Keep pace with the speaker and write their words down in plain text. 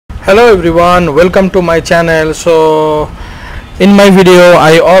Hello everyone, welcome to my channel. So in my video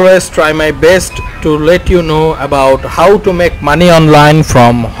I always try my best to let you know about how to make money online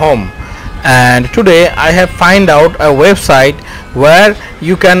from home, and today I have find out a website where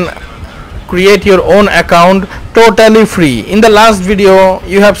you can create your own account totally free. In the last video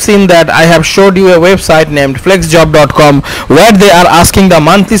you have seen that I have showed you a website named flexjob.com where they are asking the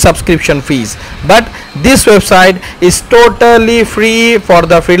monthly subscription fees, but this website is totally free for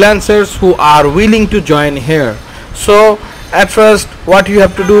the freelancers who are willing to join here. So at first what you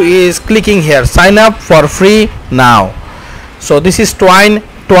have to do is clicking here, sign up for free now. So this is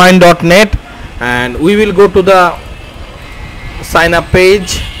twine.net, and we will go to the sign up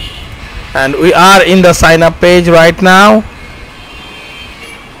page, and we are in the sign up page right now.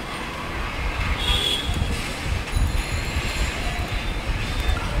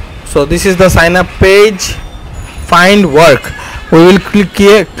 So this is the sign up page. Find work. We will click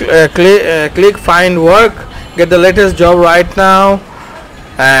here, click find work, get the latest job right now.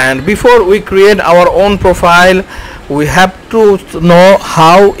 And before we create our own profile, we have to know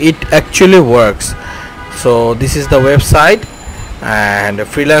how it actually works. So this is the website, and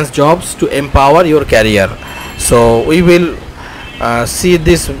freelance jobs to empower your career. So we will see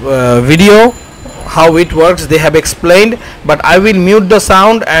this video how it works. They have explained, but I will mute the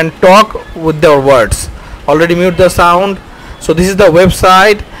sound and talk with their words. Already mute the sound. So this is the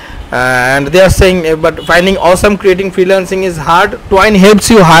website, and they are saying but finding awesome creating freelancing is hard. Twine helps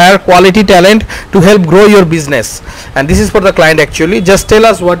you hire quality talent to help grow your business, and this is for the client actually. Just tell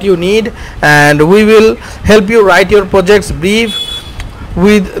us what you need and we will help you write your project's brief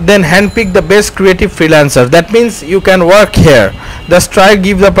with then handpick the best creative freelancers. That means you can work here. Just try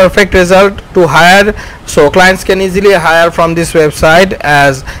give the perfect result to hire, so clients can easily hire from this website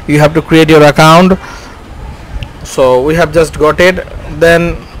as you have to create your account. So we have just got it.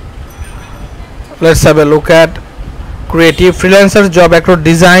 Then let's have a look at creative freelancers job across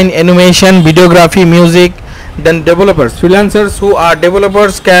design, animation, videography, music. Then developers, freelancers who are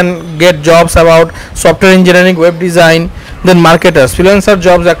developers can get jobs about software engineering, web design. Then marketers, freelancer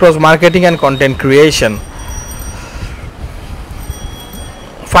jobs across marketing and content creation.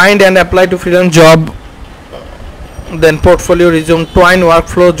 Find and apply to freelance job. Then portfolio, resume, Twine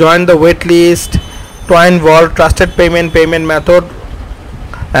workflow, join the wait list, Twine Vault, trusted payment method.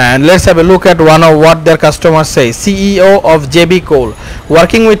 And let's have a look at one of what their customers say. CEO of JB Cole,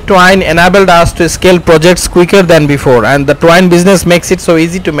 working with Twine enabled us to scale projects quicker than before, and the Twine business makes it so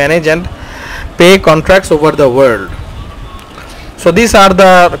easy to manage and pay contracts over the world. So these are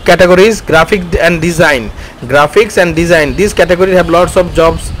the categories: graphic and design, graphics and design. These categories have lots of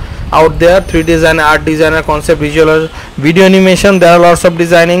jobs out there: 3D designer, art designer, concept visual, video animation. There are lots of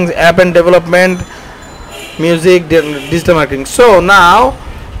designing, app and development, music, digital marketing. So now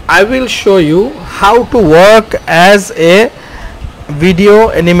I will show you how to work as a video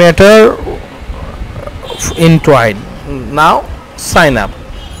animator in Twine. Now sign up.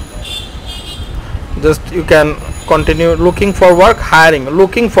 Just you can continue looking for work, hiring,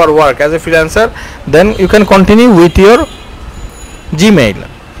 looking for work as a freelancer. Then you can continue with your Gmail.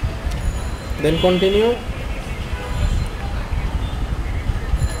 Then continue.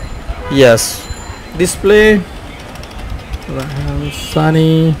 Yes. Display.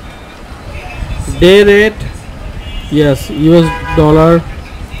 Sunny. Day rate. Yes, US dollar.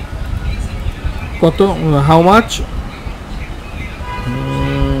 Koto, how much?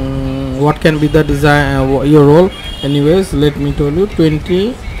 What can be the design your role? Anyways, let me tell you,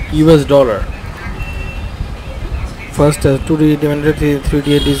 20 US dollar. First 2D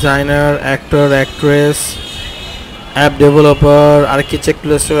 3D designer, actor, actress, app developer, architect,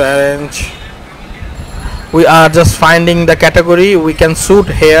 illustrator, arrange. We are just finding the category we can suit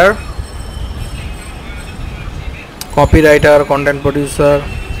here. Copywriter, content producer,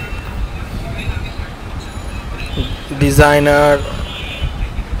 designer,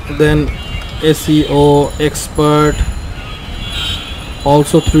 then SEO expert,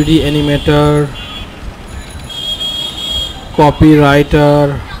 also 3D animator,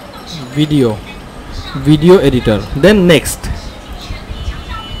 copywriter, video editor. Then next,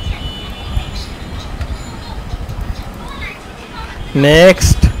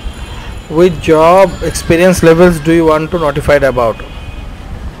 which job experience levels do you want to notified about?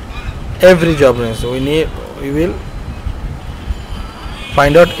 Every job we will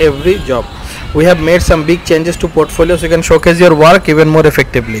find out every job. We have made some big changes to portfolio so you can showcase your work even more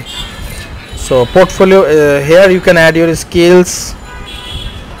effectively. So portfolio, here you can add your skills,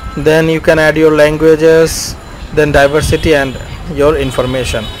 then you can add your languages, then diversity and your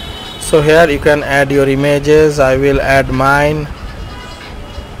information. So here you can add your images. I will add mine.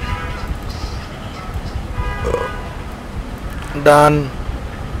 done.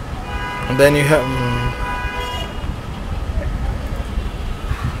 Then you have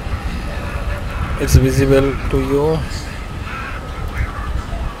it's visible to you.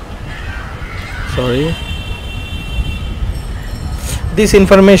 Sorry. This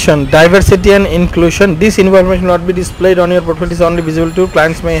information, diversity and inclusion, this information will not be displayed on your portfolio, is only visible to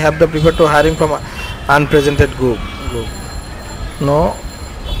clients may have the prefer to hiring from unpresented group. No,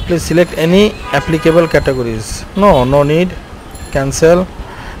 please select any applicable categories. No need. Cancel.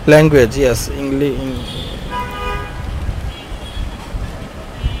 Language, yes, English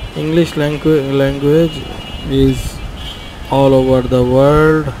language is all over the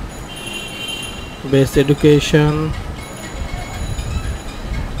world. Base education,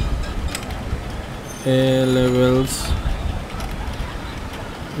 A levels,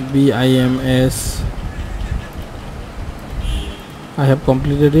 BIMS. I have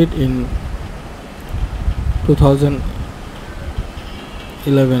completed it in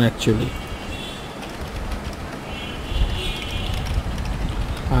 2011 actually.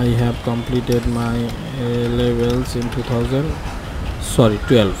 I have completed my A levels in 12.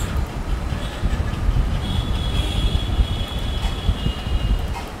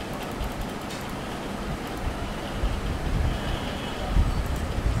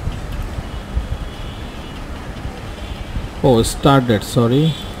 Oh, start date,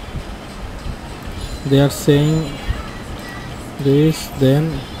 sorry. They are saying this,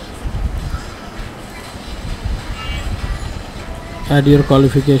 then add your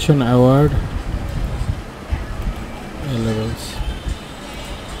qualification, award, A levels,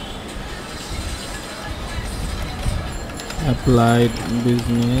 applied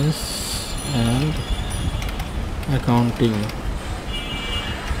business and accounting.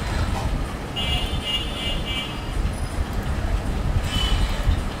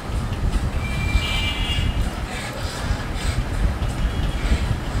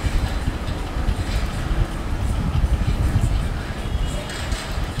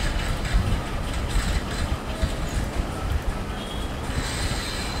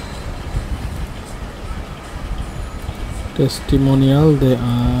 Testimonial, they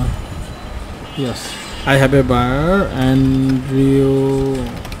are, yes, I have a buyer, Andrew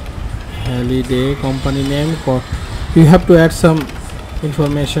Halliday, company name. You have to add some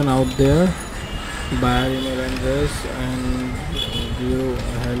information out there. Buyer email address, Andrew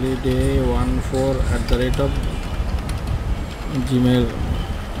Halliday 14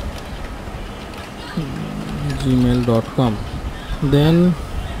 @gmail.com. Then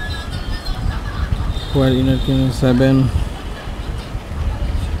where in 7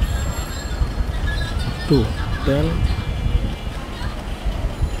 2, then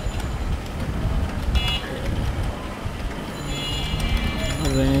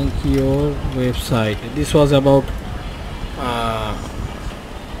rank your website. This was about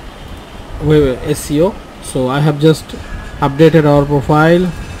web SEO. So I have just updated our profile.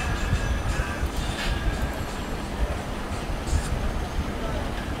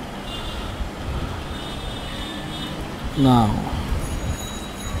 Now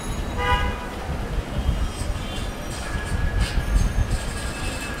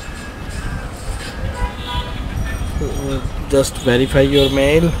just verify your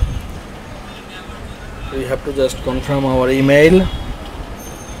mail. We have to just confirm our email.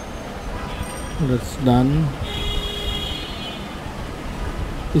 That's done.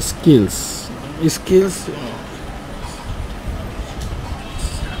 Skills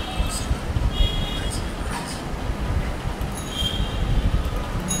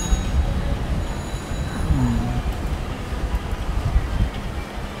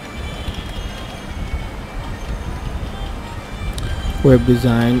web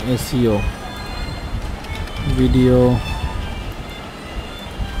design, SEO, video,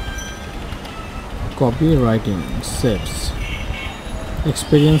 copywriting, sales,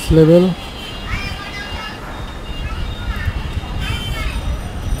 experience level,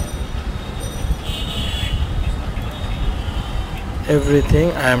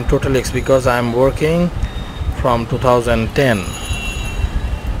 everything. I am total X because I am working from 2010.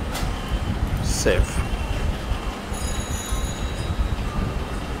 Save.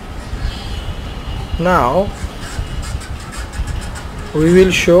 Now we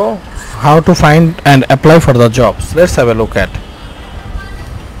will show how to find and apply for the jobs. Let's have a look at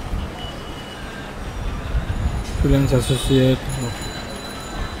freelance associate.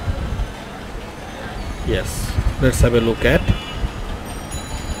 Yes, let's have a look at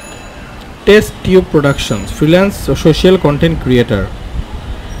Test Tube Productions, freelance social content creator.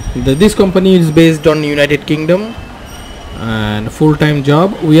 This company is based on United Kingdom. and full-time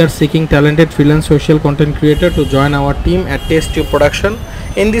job. We are seeking talented freelance social content creator to join our team at Taste Tube Production.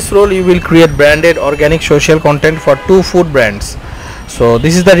 In this role you will create branded organic social content for 2 food brands. So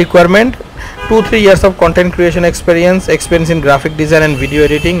this is the requirement: 2-3 years of content creation experience in graphic design and video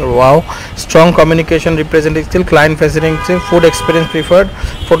editing. Wow. Strong communication representing skill, client facing food experience preferred,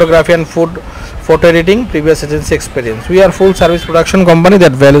 photography and food photo editing, previous agency experience. We are full service production company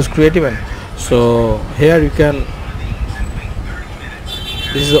that values creative. And so here you can,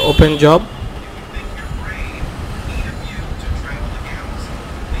 this is the open job.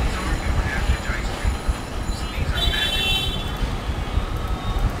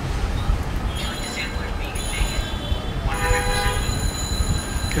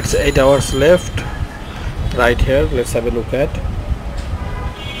 It's 8 hours left right here. Let's have a look at.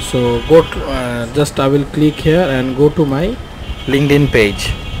 So go to just I will click here and go to my LinkedIn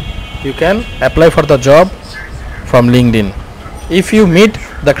page. You can apply for the job from LinkedIn if you meet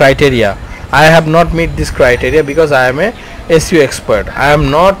the criteria. I have not meet this criteria because I am a SEO expert. I am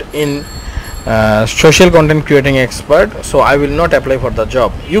not in social content creating expert, so I will not apply for the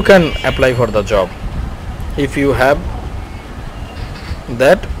job. You can apply for the job if you have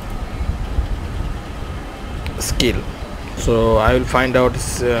that skill. So I will find out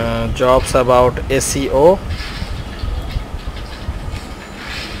jobs about SEO.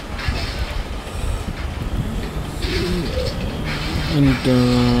 And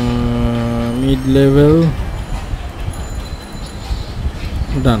mid-level,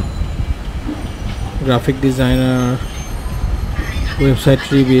 done. Graphic designer, website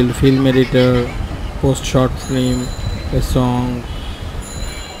rebuild, film editor, post short film, a song,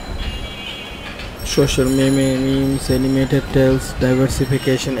 social memes, animated tales,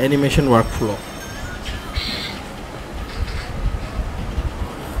 diversification, animation workflow.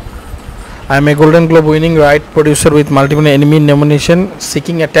 I am a Golden Globe winning right producer with multiple Emmy nomination,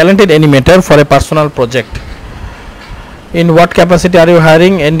 seeking a talented animator for a personal project. In what capacity are you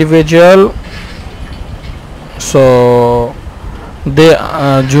hiring? Individual. So the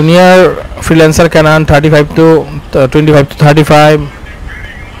junior freelancer can earn 35 to 25 to 35.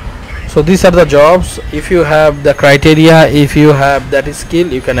 So these are the jobs. If you have the criteria, if you have that skill,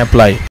 you can apply.